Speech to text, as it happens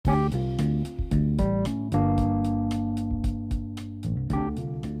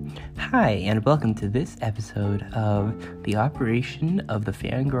Hi, and welcome to this episode of the Operation of the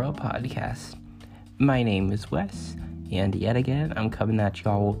Fangirl Podcast. My name is Wes, and yet again, I'm coming at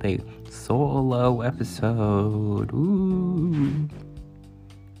y'all with a solo episode. Ooh.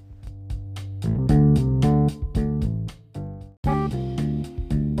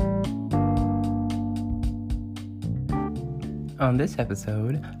 On this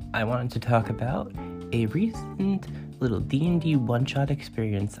episode, I wanted to talk about a recent little D&D one-shot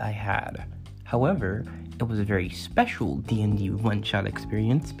experience I had. However, it was a very special D&D one-shot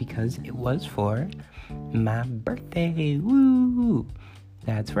experience because it was for my birthday. Woo!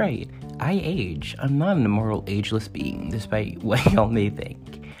 That's right, I age. I'm not an immortal, ageless being, despite what y'all may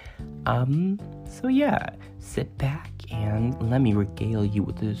think. So yeah, sit back and let me regale you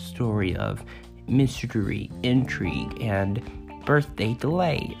with the story of mystery, intrigue, and birthday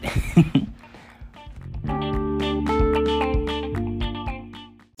delight.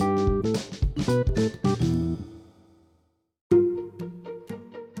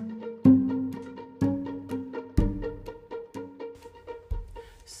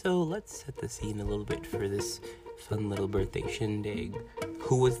 So let's set the scene a little bit for this fun little birthday shindig.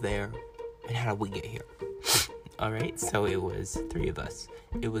 Who was there, and how did we get here? Alright, so it was three of us.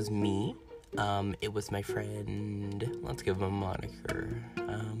 It was me, it was my friend, let's give him a moniker,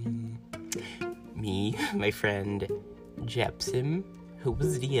 me, my friend Jepsim, who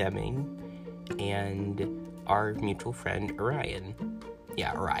was DMing, and our mutual friend Orion.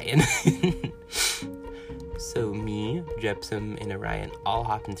 Yeah, Orion. So me, Jepsim, and Orion all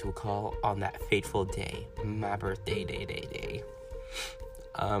hopped into a call on that fateful day, my birthday day.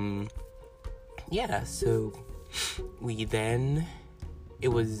 Yeah, so we then,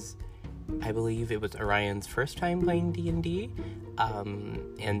 I believe it was Orion's first time playing D&D,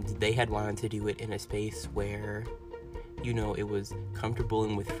 and they had wanted to do it in a space where, it was comfortable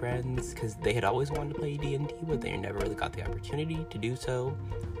and with friends, because they had always wanted to play D&D, but they never really got the opportunity to do so.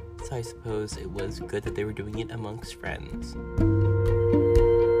 So I suppose it was good that they were doing it amongst friends.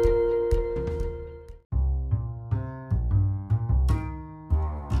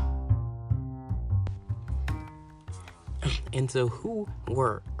 And so who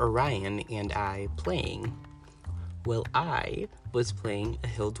were Orion and I playing? Well, I was playing a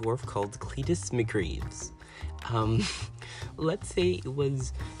hill dwarf called Cletus McGreaves. Let's say it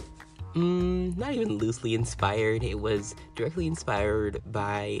was not even loosely inspired. It was directly inspired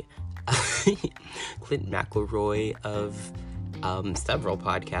by Clint McElroy of several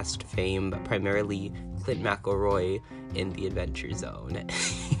podcast fame, but primarily Clint McElroy in The Adventure Zone.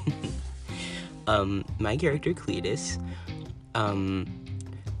 My character Cletus,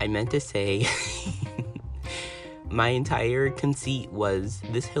 I meant to say my entire conceit was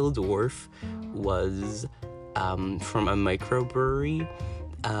this hill dwarf was from a microbrewery.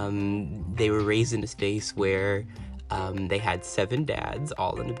 They were raised in a space where they had 7 dads,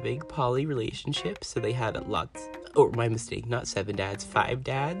 all in a big poly relationship, so they had my mistake, not 7 dads, 5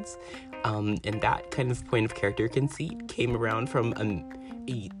 dads, and that kind of point of character conceit came around from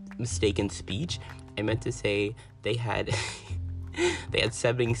a mistaken speech. I meant to say they had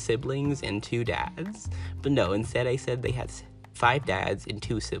 7 siblings and 2 dads, but no, instead I said they had 5 dads and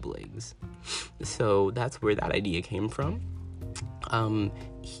 2 siblings, so that's where that idea came from.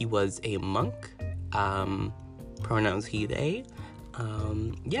 He was a monk, pronouns he, they,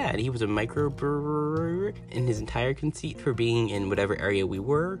 and he was a microbrewer, and his entire conceit for being in whatever area we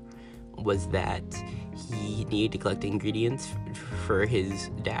were was that he needed to collect ingredients for his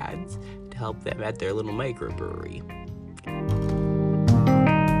dads to help them at their little microbrewery.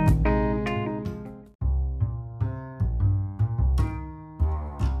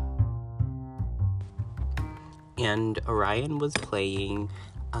 And Orion was playing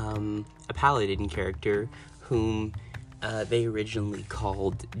a paladin character whom they originally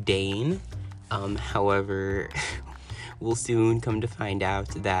called Dane. However, we'll soon come to find out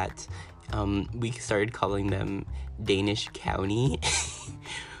that we started calling them Danish County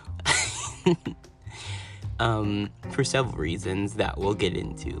for several reasons that we'll get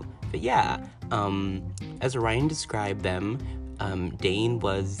into. But yeah, as Orion described them, Dane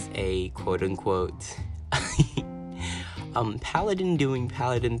was a quote-unquote paladin doing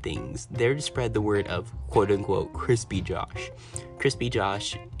paladin things, there to spread the word of quote-unquote Crispy Josh. Crispy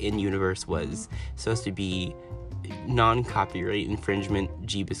Josh in universe was supposed to be non-copyright infringement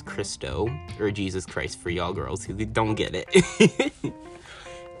Jeebus Christo, or Jesus Christ for y'all girls who don't get it.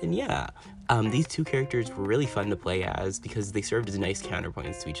 And yeah, these two characters were really fun to play as because they served as nice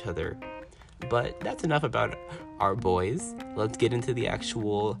counterpoints to each other. But that's enough about our boys. Let's get into the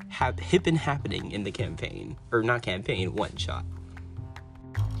actual hip and happening in the campaign. Or not campaign, one shot.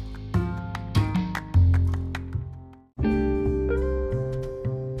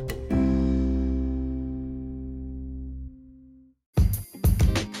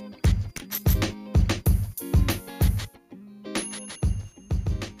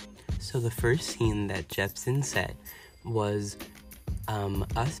 So the first scene that Jepson set was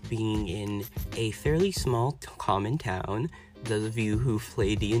us being in a fairly small common town. Those of you who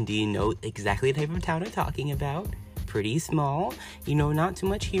play D&D know exactly the type of town I'm talking about. Pretty small, not too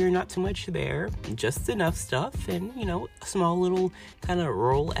much here, not too much there, just enough stuff, and, a small little kind of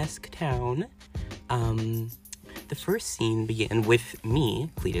rural-esque town. The first scene began with me,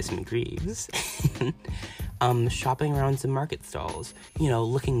 Cletus McGreaves, shopping around some market stalls,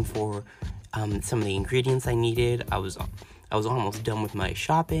 looking for some of the ingredients I needed. I was almost done with my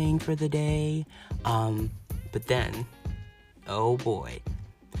shopping for the day, but then, oh boy,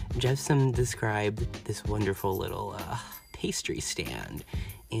 Jepson described this wonderful little pastry stand,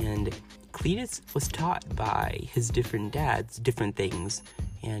 and Cletus was taught by his different dads different things,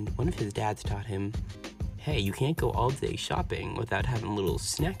 and one of his dads taught him, hey, you can't go all day shopping without having a little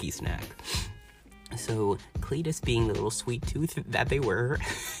snacky snack. So Cletus, being the little sweet tooth that they were,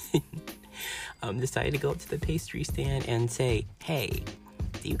 decided to go up to the pastry stand and say, hey,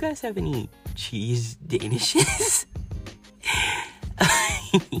 do you guys have any cheese danishes?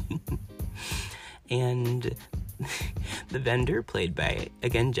 And the vendor, played by,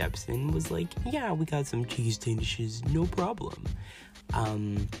 again, Jepson, was like, yeah, we got some cheese danishes, no problem.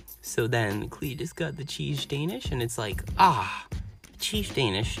 So then Cletus got the cheese danish, and it's like, cheese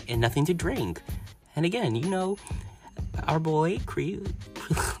danish and nothing to drink. And again, our boy, Cletus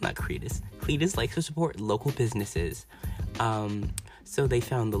likes to support local businesses. So they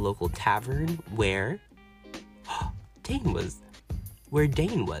found the local tavern where Dane was.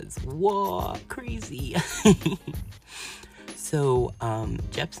 Whoa, crazy. So,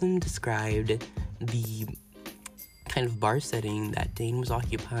 Jepson described the kind of bar setting that Dane was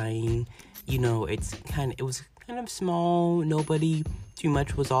occupying. It was kind of small, nobody too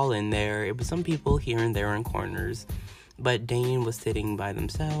much was all in there. It was some people here and there in corners, but Dane was sitting by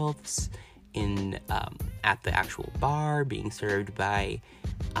themselves in at the actual bar, being served by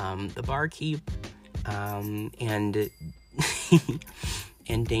the barkeep, and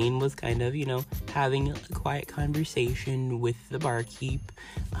and Dane was kind of, having a quiet conversation with the barkeep.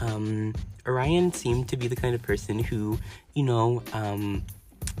 Orion seemed to be the kind of person who,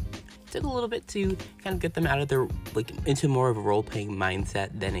 took a little bit to kind of get them out of their, into more of a role-playing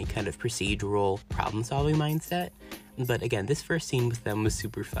mindset than a kind of procedural problem-solving mindset. But again, this first scene with them was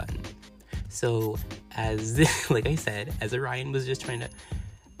super fun. So, like I said, as Orion was just Orion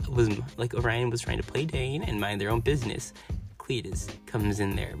was trying to play Dane and mind their own business, Cletus comes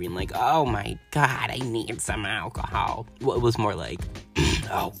in there being like, oh my god, I need some alcohol. Well, it was more like,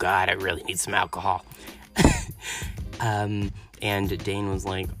 oh god, I really need some alcohol. And Dane was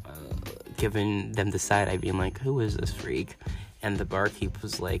like, giving them the side-eye, being like, who is this freak? And the barkeep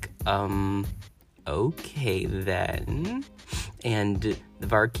was like, okay then. And the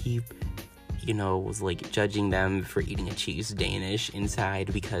barkeep, was judging them for eating a cheese Danish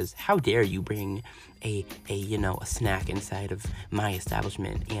inside, because how dare you bring a snack inside of my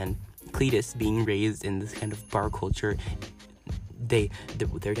establishment. And Cletus, being raised in this kind of bar culture, their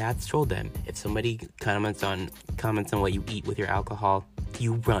dads told them, if somebody comments on what you eat with your alcohol,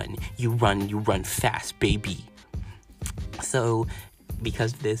 you run fast, baby. So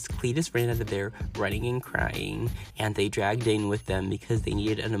because of this, Cletus ran out of there running and crying, and they dragged Dane with them because they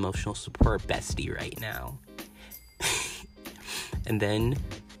needed an emotional support bestie right now. And then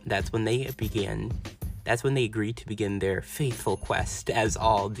that's when they agreed to begin their faithful quest, as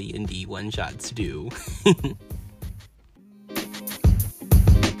all D&D one-shots do.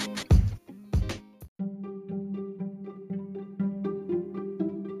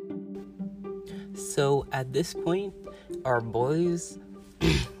 So at this point, our boys,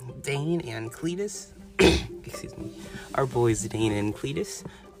 Dane and Cletus,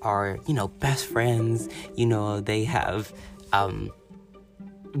 are, best friends. They have,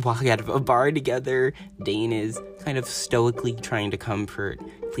 walk out of a bar together. Dane is kind of stoically trying to comfort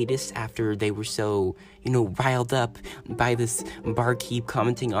Cletus after they were so, riled up by this barkeep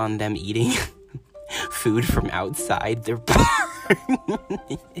commenting on them eating food from outside their bar.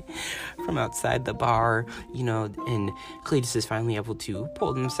 From outside the bar, and Cletus is finally able to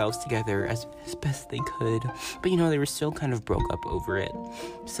pull themselves together as best they could, but they were still kind of broke up over it.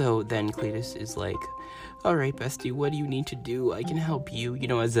 So then Cletus is like, alright bestie, what do you need to do? I can help you,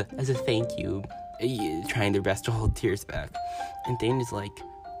 as a thank you, trying their best to hold tears back. And Dane is like,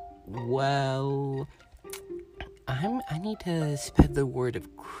 well, I need to spread the word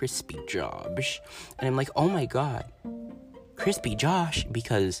of Crispy Josh. And I'm like, oh my god, Crispy Josh,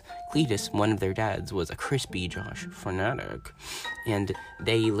 because Cletus, one of their dads, was a Crispy Josh fanatic, and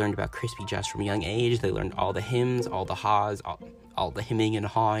they learned about Crispy Josh from a young age. They learned all the hymns, all the haws, all the hemming and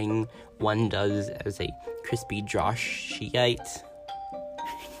hawing one does as a crispy Joshiite.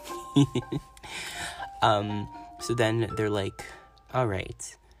 So then they're like, all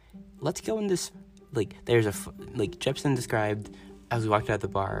right, let's go in this, like, Jepson described, as we walked out of the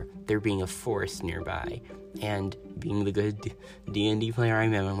bar, there being a forest nearby, and being the good D&D player I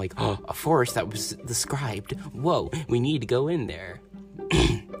am, I'm like, oh, a forest that was described, whoa, we need to go in there.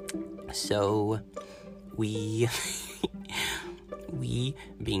 So, we,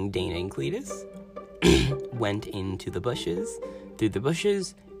 being Dana and Cletus, went into the bushes, through the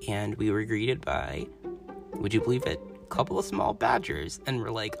bushes, and we were greeted by, would you believe it, a couple of small badgers, and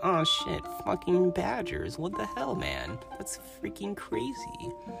we're like, oh shit, fucking badgers, what the hell, man, that's freaking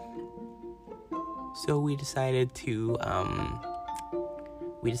crazy. So we decided to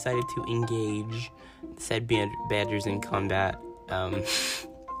engage said badgers in combat,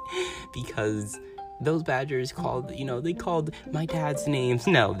 because those badgers they called my dad's names.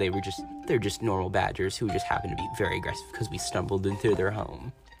 No, they're just normal badgers who just happened to be very aggressive because we stumbled into their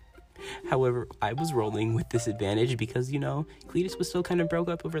home. However, I was rolling with disadvantage because, Cletus was still kind of broke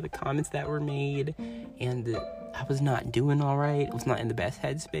up over the comments that were made, and I was not doing alright. I was not in the best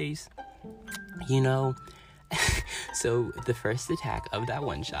headspace, So the first attack of that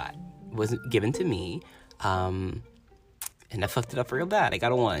one shot was given to me, and I fucked it up real bad. I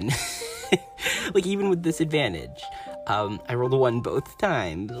got a 1. Like, even with disadvantage, I rolled a 1 both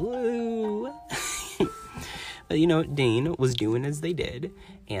times. Woo! But, Dane was doing as they did,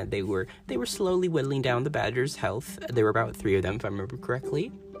 and they were slowly whittling down the badger's health. There were about 3 of them, if I remember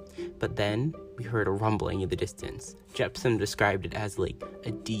correctly. But then we heard a rumbling in the distance. Jepson described it as, like,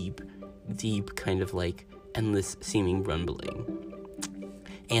 a deep kind of, like, endless seeming rumbling.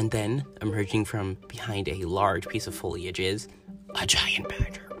 And then, emerging from behind a large piece of foliage is a giant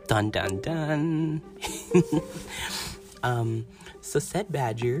badger. Dun dun dun. So said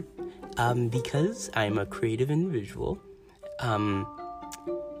badger, because I'm a creative individual, I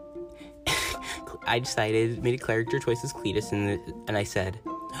made a character choice as Cletus, and I said,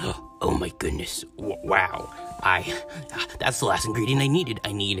 oh my goodness, wow, that's the last ingredient I needed.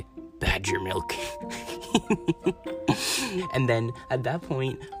 I need badger milk. And then, at that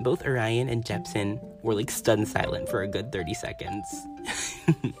point, both Orion and Jepson were, like, stunned silent for a good 30 seconds.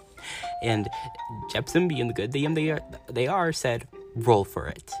 And Jepson, being the good DM they are, said, roll for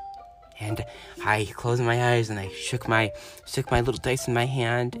it. And I closed my eyes and I shook my little dice in my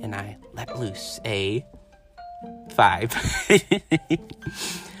hand and I let loose a 5.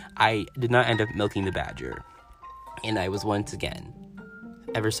 I did not end up milking the badger. And I was once again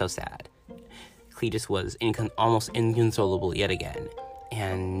ever so sad. Cletus was almost inconsolable yet again.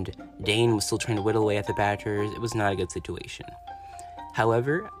 And Dane was still trying to whittle away at the badgers. It was not a good situation.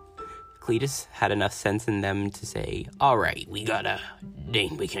 However, Cletus had enough sense in them to say, alright,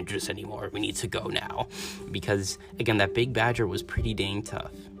 Dane, we can't do this anymore. We need to go now. Because, again, that big badger was pretty dang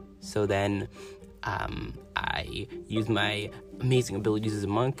tough. So then, I used my amazing abilities as a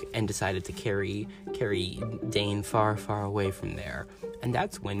monk and decided to carry Dane far, far away from there. And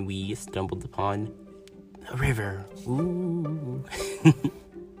that's when we stumbled upon a river. Ooh.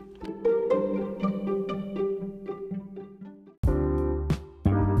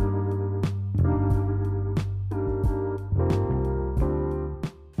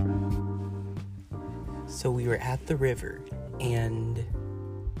 So we were at the river, and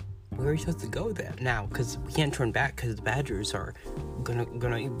where are we supposed to go then now? Because we can't turn back because the badgers are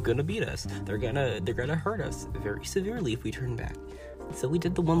gonna beat us. They're gonna hurt us very severely if we turn back. So we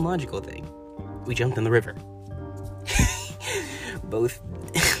did the one logical thing. We jumped in the river. Both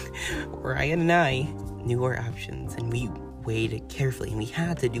Ryan and I knew our options, and we weighed carefully, and we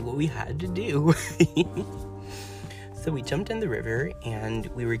had to do what we had to do. So we jumped in the river, and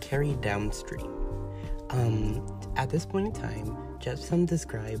we were carried downstream. At this point in time, Jepson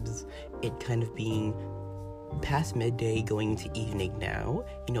describes it kind of being past midday going to evening now.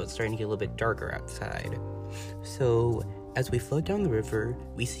 It's starting to get a little bit darker outside. So, as we float down the river,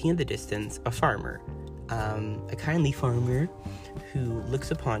 we see in the distance a farmer. A kindly farmer who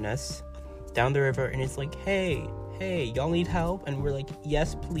looks upon us down the river and is like, hey, y'all need help? And we're like,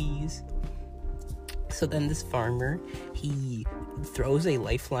 yes, please. So then this farmer, he throws a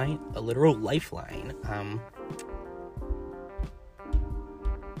lifeline, a literal lifeline,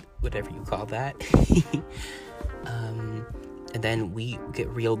 whatever you call that, and then we get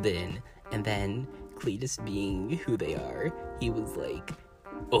reeled in, and then Cletus, being who they are, he was like,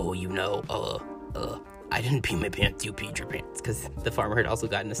 oh, I didn't pee my pants, you peed your pants, because the farmer had also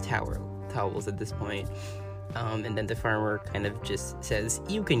gotten his towels at this point, and then the farmer kind of just says,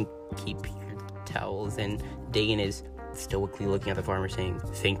 you can keep your towels, and Dane is stoically looking at the farmer saying,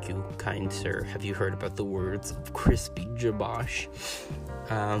 "Thank you, kind sir. Have you heard about the words of Crispy Jabosh?"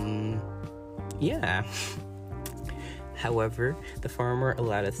 Yeah. However, the farmer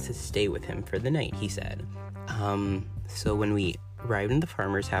allowed us to stay with him for the night, he said. So when we arrived in the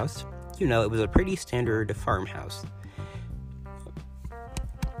farmer's house, it was a pretty standard farmhouse.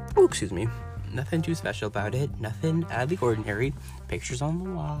 Oh, excuse me. Nothing too special about it. Nothing out of the ordinary. Pictures on the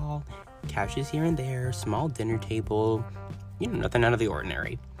wall, couches here and there, small dinner table. Nothing out of the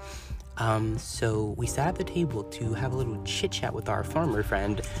ordinary. So we sat at the table to have a little chit-chat with our farmer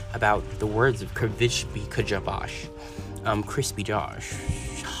friend about the words of Crispy Jabosh. Crispy Josh.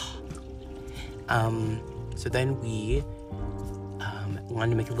 So then we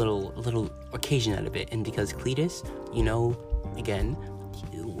wanted to make a little occasion out of it, and because Cletus, again,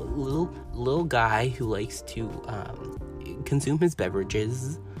 little guy who likes to consume his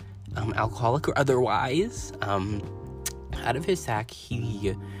beverages, alcoholic or otherwise, out of his sack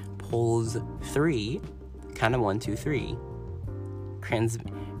he pulls 3, kind of 1, 2, 3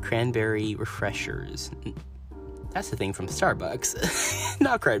 cranberry refreshers. That's the thing from Starbucks.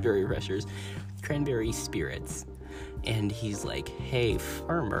 Not cranberry refreshers, cranberry spirits. And he's like, "Hey,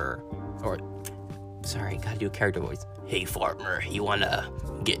 farmer," or, sorry, gotta do a character voice. "Hey, farmer, you wanna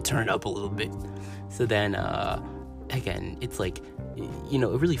get turned up a little bit?" So then, again, it's like,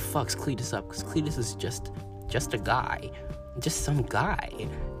 it really fucks Cletus up, because Cletus is just a guy. Just some guy.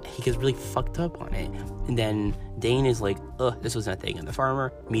 He gets really fucked up on it. And then Dane is like, this was nothing. And the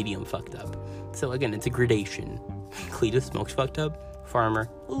farmer, medium fucked up. So again, it's a gradation. Cletus smokes fucked up. Farmer,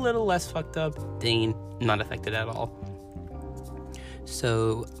 a little less fucked up. Dane, not affected at all.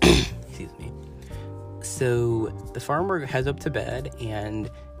 So, excuse me. So the farmer heads up to bed, and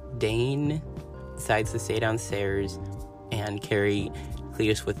Dane decides to stay downstairs and carry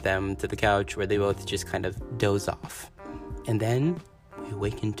Cletus with them to the couch, where they both just kind of doze off. And then we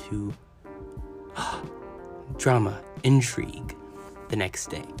awaken to drama, intrigue the next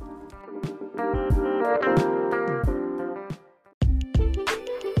day.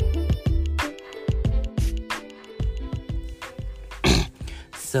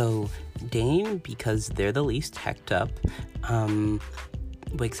 So Dane, because they're the least hecked up,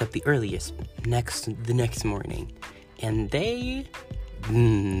 wakes up the earliest the next morning. And they,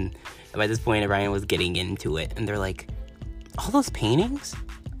 by this point, Orion was getting into it, and they're like, "All those paintings?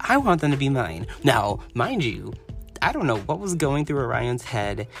 I want them to be mine." Now, mind you, I don't know what was going through Orion's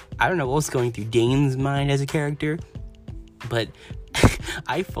head. I don't know what was going through Dane's mind as a character, but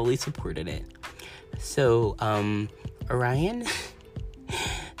I fully supported it. So, Orion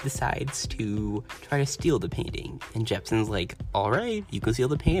decides to try to steal the painting, and Jepson's like, "Alright, you can steal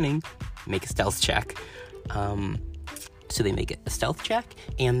the painting. Make a stealth check." So they make a stealth check,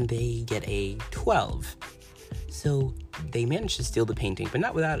 and they get a 12. So they manage to steal the painting, but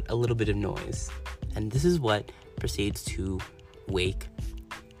not without a little bit of noise. And this is what proceeds to wake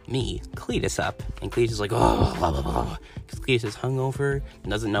me, Cletus, up. And Cletus is like, "Oh, blah, blah, blah." Because Cletus is hungover,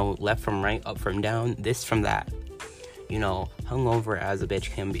 doesn't know left from right, up from down, this from that. Hungover as a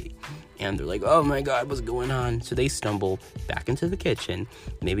bitch can be. And they're like, "Oh my god, what's going on?" So they stumble back into the kitchen,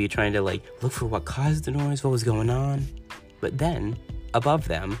 maybe trying to look for what caused the noise, what was going on. But then, above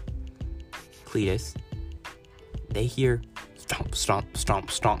them, Cletus, they hear stomp, stomp,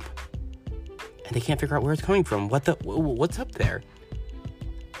 stomp, stomp. And they can't figure out where it's coming from. What's up there?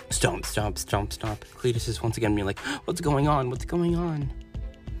 Stomp, stomp, stomp, stomp. Cletus is once again being like, "What's going on? What's going on?"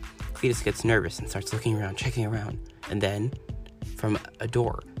 Cletus gets nervous and starts looking around, checking around. And then, from a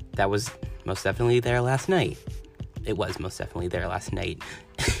door that was most definitely there last night,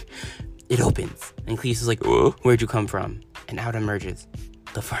 it opens. And Cletus is like, "Oh, where'd you come from?" And out emerges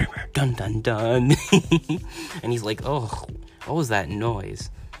the farmer. Dun, dun, dun. And he's like, "Oh, what was that noise?"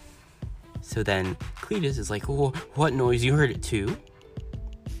 So then Cletus is like, "Oh, what noise? You heard it too?"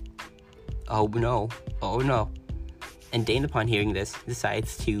 Oh no. And Dane, upon hearing this,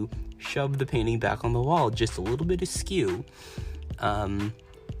 decides to shove the painting back on the wall just a little bit askew.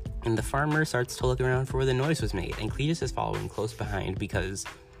 And the farmer starts to look around for where the noise was made. And Cletus is following close behind because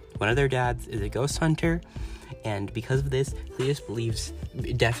one of their dads is a ghost hunter. And because of this, Cletus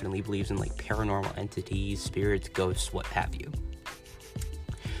definitely believes in paranormal entities, spirits, ghosts, what have you.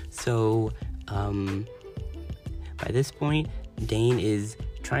 So, by this point, Dane is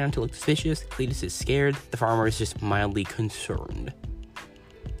trying not to look suspicious. Cletus is scared. The farmer is just mildly concerned.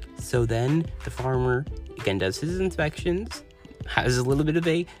 So then the farmer again does his inspections, has a little bit of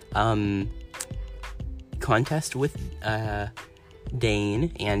a contest with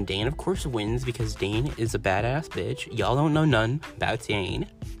Dane, and Dane of course wins because Dane is a badass bitch. Y'all don't know none about Dane.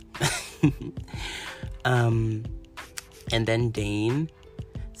 And then Dane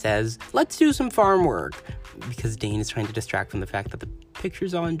says, let's do some farm work, because Dane is trying to distract from the fact that the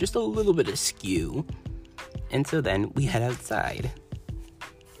picture's on just a little bit askew. And so then we head outside.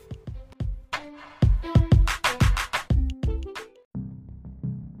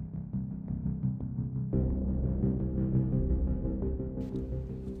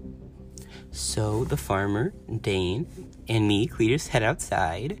 So the farmer, Dane, and me, Cletus, head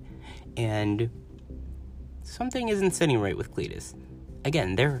outside, and something isn't sitting right with Cletus.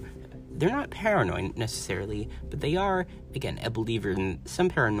 Again, they're not paranoid necessarily, but they are, again, a believer in some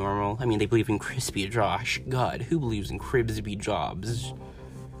paranormal. I mean, they believe in crispy Josh. God, who believes in Cribsby Jobs?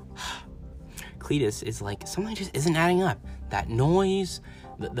 Cletus is like, something just isn't adding up. That noise,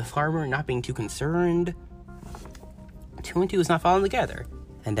 the farmer not being too concerned. 2 and 2 is not falling together.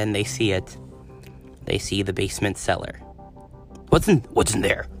 And then they see it. They see the basement cellar. What's in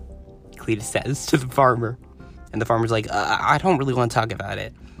there? Cletus says to the farmer. And the farmer's like, I don't really want to talk about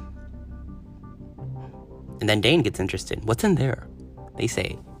it. And then Dane gets interested. What's in there? They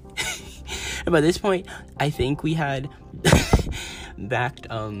say. And by this point, I think we had backed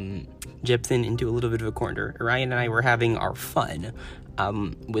Jepson into a little bit of a corner. Ryan and I were having our fun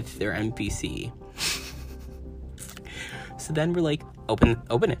with their NPC. So then we're like, open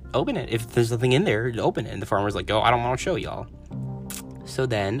it. If there's nothing in there, open it. And the farmer's like, I don't want to show y'all. So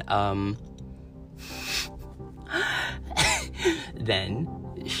then,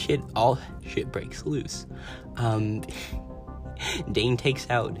 shit breaks loose. Dane takes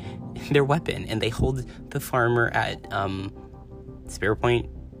out their weapon, and they hold the farmer at, spear point,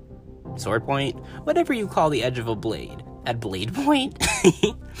 sword point, whatever you call the edge of a blade, at blade point,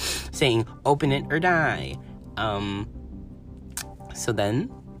 saying, open it or die. So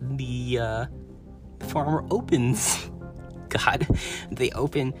then the farmer opens. God, they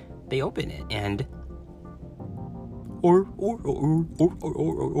open it, and or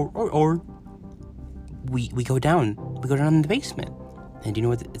we go down in the basement, and do you know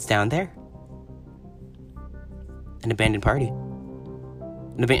what's down there? An abandoned party.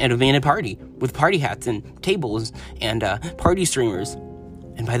 An abandoned party with party hats and tables and party streamers.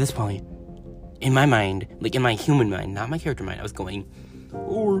 And by this point, in my mind, like in my human mind, not my character mind, I was going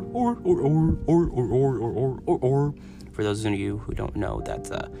or. For those of you who don't know, that's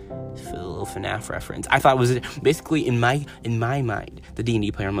a little FNAF reference. I thought it was basically in my mind, the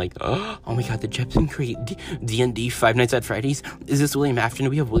D&D player. I'm like, oh my god, did Jepson create D&D Five Nights at Freddy's? Is this William Afton? Do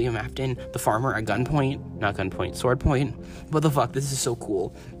we have William Afton, the farmer, at sword point? What the fuck? This is so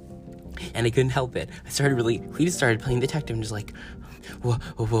cool. And I couldn't help it. We just started playing detective and just like, whoa,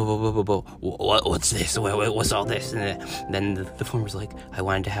 what's this? What's all this? And then the farmer's like, I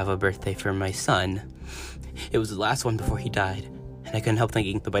wanted to have a birthday for my son. It was the last one before he died. And I couldn't help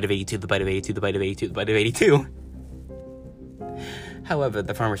thinking, the bite of 82, the bite of 82, the bite of 82, the bite of 82. However,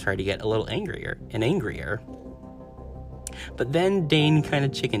 the farmer started to get a little angrier and angrier. But then Dane kind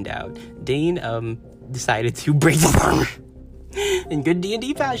of chickened out. Dane decided to break the farmer. In good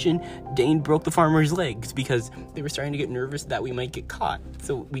D&D fashion, Dane broke the farmer's legs because they were starting to get nervous that we might get caught.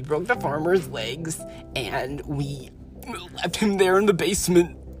 So we broke the farmer's legs and we left him there in the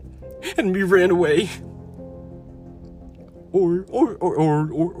basement and we ran away. Or.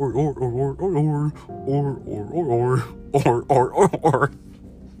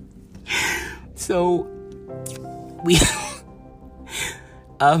 So we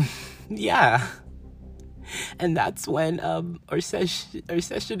yeah. And that's when our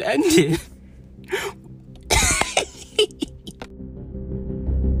session ended.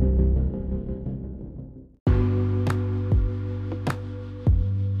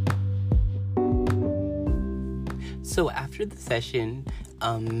 So after the session,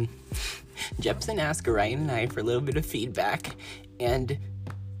 Jepson asked Ryan and I for a little bit of feedback, and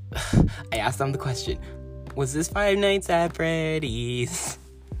I asked them the question, was this Five Nights at Freddy's?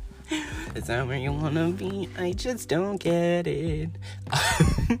 Is that where you wanna be? I just don't get it.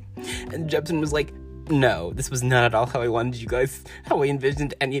 And Jepson was like, no, this was not at all how I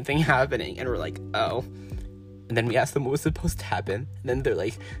envisioned anything happening. And we're like, oh. And then we asked them what was supposed to happen. And then they're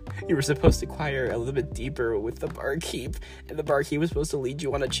like, you were supposed to inquire a little bit deeper with the barkeep. And the barkeep was supposed to lead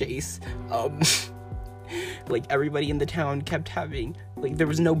you on a chase. Like, everybody in the town kept having, like, there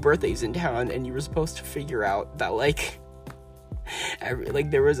was no birthdays in town. And you were supposed to figure out that, like,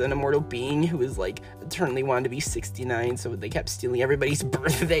 there was an immortal being who was, like, eternally wanted to be 69. So they kept stealing everybody's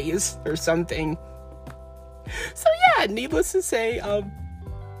birthdays or something. So, yeah, needless to say,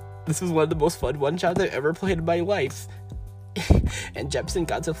 this was one of the most fun one-shots I've ever played in my life. And Jepson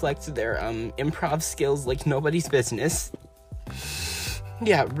got to flex their improv skills like nobody's business.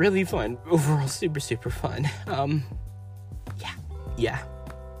 Yeah, really fun. Overall, super, super fun. yeah.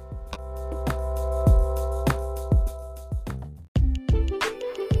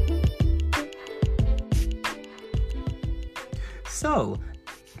 So,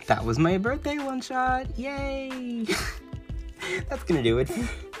 that was my birthday one-shot. Yay! That's gonna do it.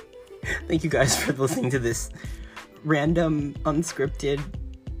 Thank you guys for listening to this random, unscripted,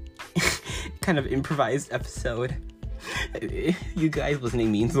 kind of improvised episode. You guys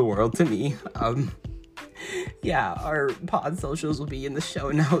listening means the world to me. Yeah, our pod socials will be in the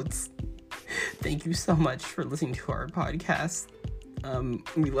show notes. Thank you so much for listening to our podcast.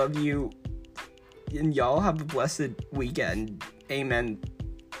 We love you. And y'all have a blessed weekend. Amen.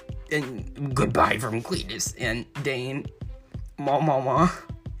 And goodbye from Cletus and Dane.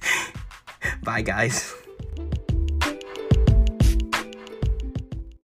 Bye, guys.